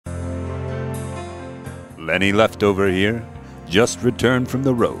Lenny Leftover here, just returned from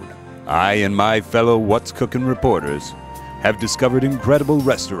the road. I and my fellow What's Cookin' reporters have discovered incredible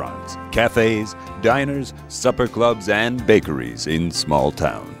restaurants, cafes, diners, supper clubs, and bakeries in small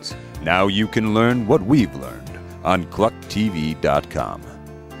towns. Now you can learn what we've learned on clucktv.com.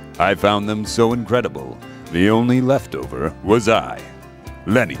 I found them so incredible, the only leftover was I,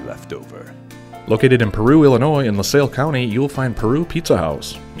 Lenny Leftover. Located in Peru, Illinois, in LaSalle County, you will find Peru Pizza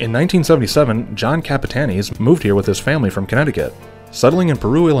House. In 1977, John Capitanes moved here with his family from Connecticut. Settling in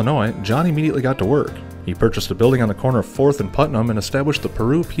Peru, Illinois, John immediately got to work. He purchased a building on the corner of 4th and Putnam and established the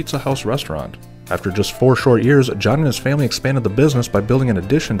Peru Pizza House restaurant. After just 4 short years, John and his family expanded the business by building an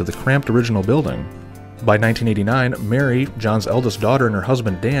addition to the cramped original building. By 1989, Mary, John's eldest daughter, and her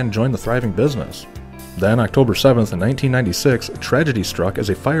husband Dan joined the thriving business. Then, October 7th, 1996, tragedy struck as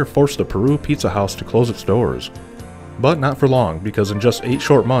a fire forced the Peru Pizza House to close its doors. But not for long, because in just 8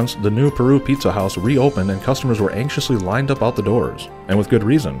 short months, the new Peru Pizza House reopened and customers were anxiously lined up out the doors. And with good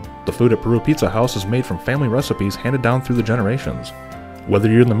reason. The food at Peru Pizza House is made from family recipes handed down through the generations. Whether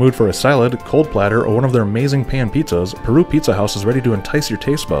you're in the mood for a salad, cold platter, or one of their amazing pan pizzas, Peru Pizza House is ready to entice your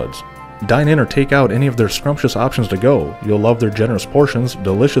taste buds. Dine in or take out any of their scrumptious options to go. You'll love their generous portions,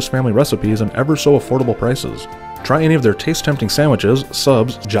 delicious family recipes, and ever so affordable prices. Try any of their taste-tempting sandwiches,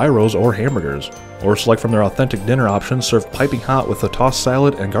 subs, gyros, or hamburgers. Or select from their authentic dinner options served piping hot with a tossed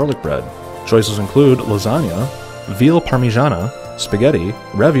salad and garlic bread. Choices include lasagna, veal parmigiana, spaghetti,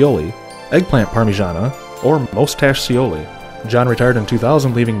 ravioli, eggplant parmigiana, or mustache cioli. John retired in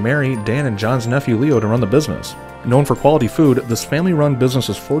 2000, leaving Mary, Dan, and John's nephew Leo to run the business. Known for quality food, this family-run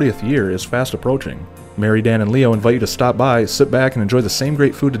business's 40th year is fast approaching. Mary, Dan, and Leo invite you to stop by, sit back, and enjoy the same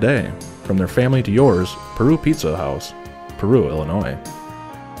great food today. From their family to yours, Peru Pizza House, Peru, Illinois.